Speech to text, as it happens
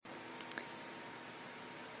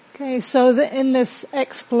Okay, so in this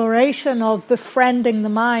exploration of befriending the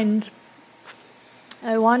mind,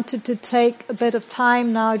 I wanted to take a bit of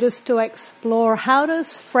time now just to explore, how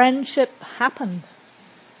does friendship happen?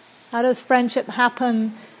 How does friendship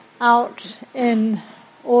happen out in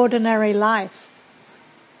ordinary life?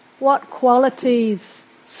 What qualities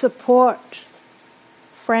support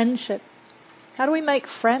friendship? How do we make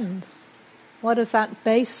friends? What is that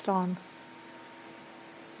based on?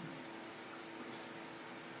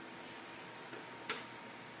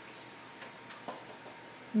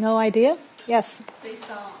 No idea? Yes? Based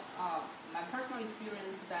on my personal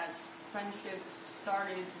experience, that friendship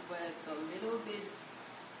started with a little bit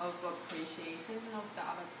of appreciation of the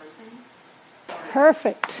other person.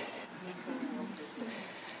 Perfect.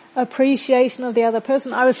 Appreciation of the other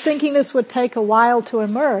person. I was thinking this would take a while to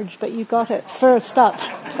emerge, but you got it first up.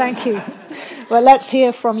 Thank you. Well, let's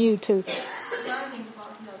hear from you too.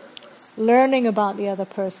 Learning about the other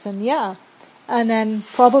person, yeah. And then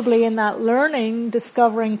probably in that learning,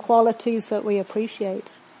 discovering qualities that we appreciate.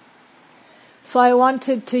 So I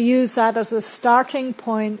wanted to use that as a starting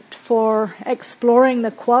point for exploring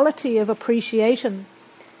the quality of appreciation.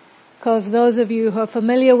 Because those of you who are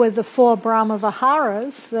familiar with the 4 Brahma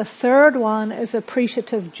Viharas, the third one is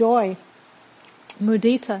appreciative joy,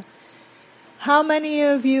 mudita. How many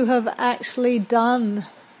of you have actually done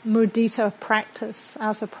mudita practice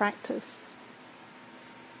as a practice?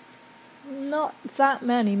 Not that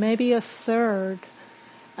many, maybe a third.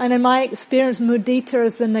 And in my experience, mudita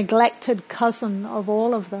is the neglected cousin of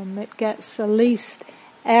all of them. It gets the least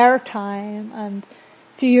airtime. And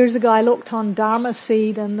a few years ago I looked on Dharma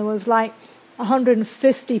Seed and there was like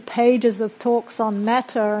 150 pages of talks on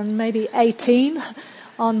metta and maybe 18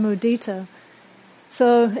 on mudita.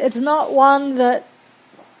 So it's not one that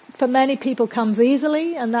for many people comes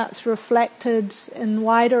easily, and that's reflected in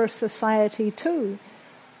wider society too.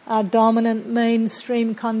 Our dominant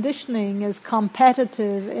mainstream conditioning is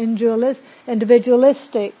competitive,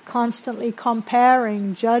 individualistic, constantly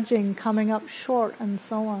comparing, judging, coming up short, and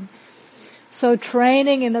so on. So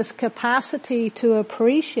training in this capacity to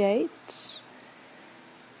appreciate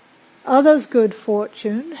others' good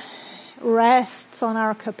fortune rests on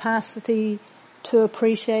our capacity to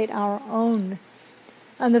appreciate our own.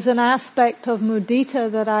 And there's an aspect of mudita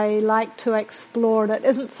that I like to explore that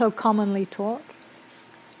isn't so commonly taught.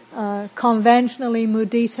 Conventionally,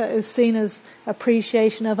 mudita is seen as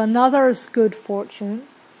appreciation of another's good fortune,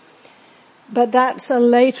 but that's a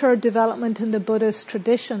later development in the Buddhist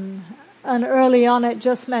tradition, and early on it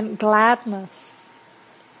just meant gladness.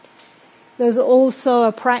 There's also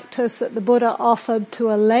a practice that the Buddha offered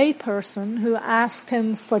to a lay person who asked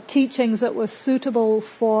him for teachings that were suitable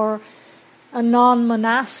for a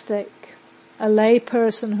non-monastic, a lay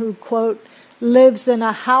person who, quote, lives in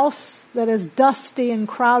a house that is dusty and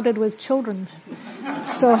crowded with children.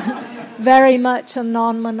 So very much a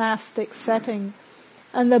non-monastic setting.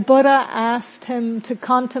 And the Buddha asked him to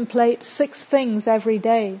contemplate 6 things every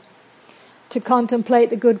day. To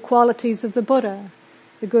contemplate the good qualities of the Buddha,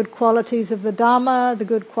 the good qualities of the Dhamma, the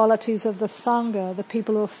good qualities of the Sangha, the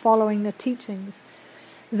people who are following the teachings.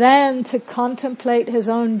 Then to contemplate his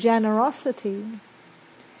own generosity.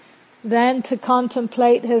 Then to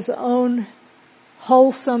contemplate his own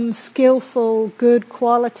wholesome, skillful, good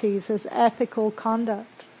qualities, his ethical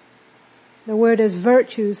conduct. The word is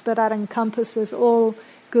virtues, but that encompasses all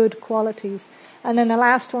good qualities. And then the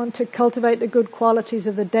last one, to cultivate the good qualities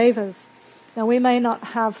of the devas. Now we may not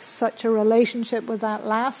have such a relationship with that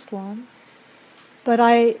last one, but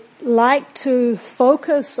I like to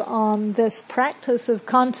focus on this practice of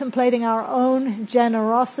contemplating our own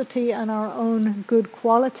generosity and our own good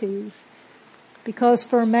qualities. Because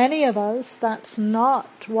for many of us, that's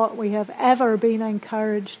not what we have ever been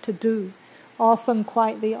encouraged to do. Often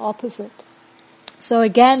quite the opposite. So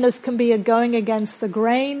again, this can be a going against the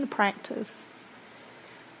grain practice.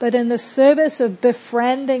 But in the service of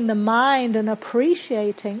befriending the mind and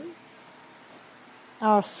appreciating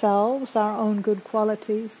ourselves, our own good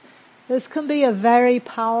qualities, this can be a very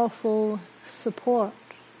powerful support.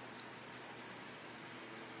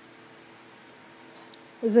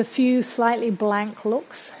 There's a few slightly blank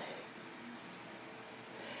looks.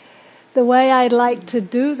 The way I'd like to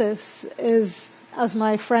do this is, as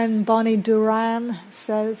my friend Bonnie Duran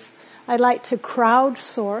says, I'd like to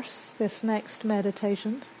crowdsource this next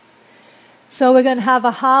meditation. So we're going to have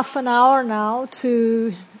a half an hour now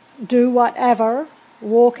to do whatever,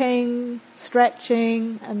 walking,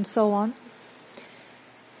 stretching, and so on.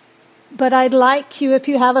 But I'd like you, if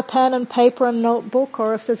you have a pen and paper and notebook,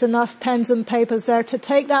 or if there's enough pens and papers there, to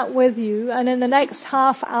take that with you, and in the next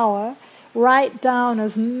half hour, write down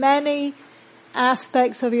as many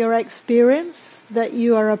aspects of your experience that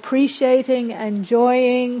you are appreciating,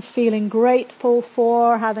 enjoying, feeling grateful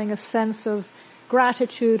for, having a sense of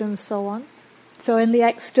gratitude and so on. So in the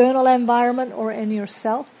external environment or in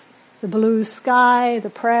yourself, the blue sky, the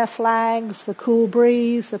prayer flags, the cool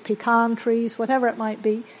breeze, the pecan trees, whatever it might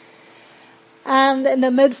be. And in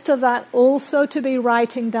the midst of that also to be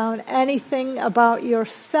writing down anything about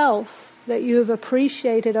yourself that you have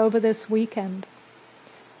appreciated over this weekend.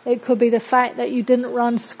 It could be the fact that you didn't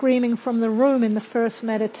run screaming from the room in the first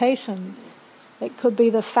meditation. It could be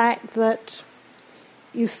the fact that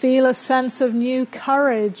you feel a sense of new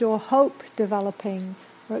courage or hope developing.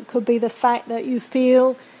 Or it could be the fact that you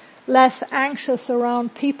feel less anxious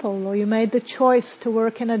around people, or you made the choice to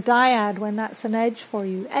work in a dyad when that's an edge for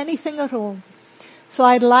you. Anything at all. So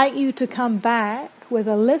I'd like you to come back with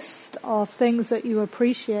a list of things that you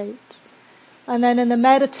appreciate. And then in the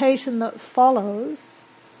meditation that follows,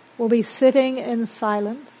 we'll be sitting in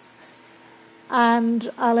silence. And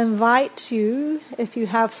I'll invite you, if you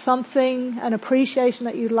have something, an appreciation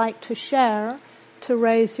that you'd like to share, to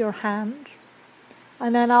raise your hand.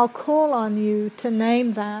 And then I'll call on you to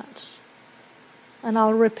name that. And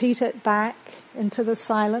I'll repeat it back into the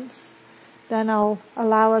silence. Then I'll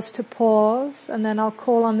allow us to pause. And then I'll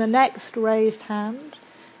call on the next raised hand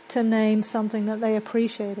to name something that they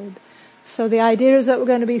appreciated. So the idea is that we're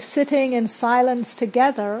going to be sitting in silence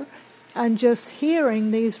together and just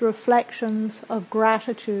hearing these reflections of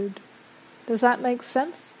gratitude. Does that make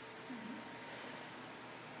sense?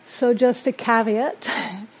 So just a caveat,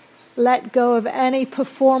 let go of any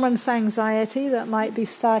performance anxiety that might be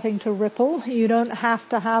starting to ripple. You don't have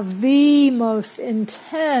to have the most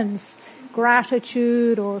intense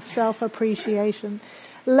gratitude or self-appreciation.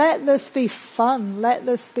 Let this be fun. Let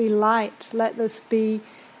this be light. Let this be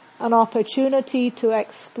an opportunity to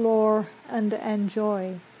explore and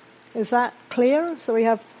enjoy. Is that clear? So we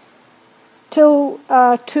have till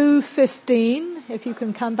 2:15, if you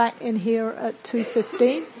can come back in here at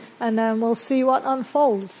 2:15, and then we'll see what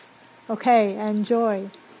unfolds. Okay,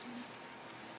 enjoy.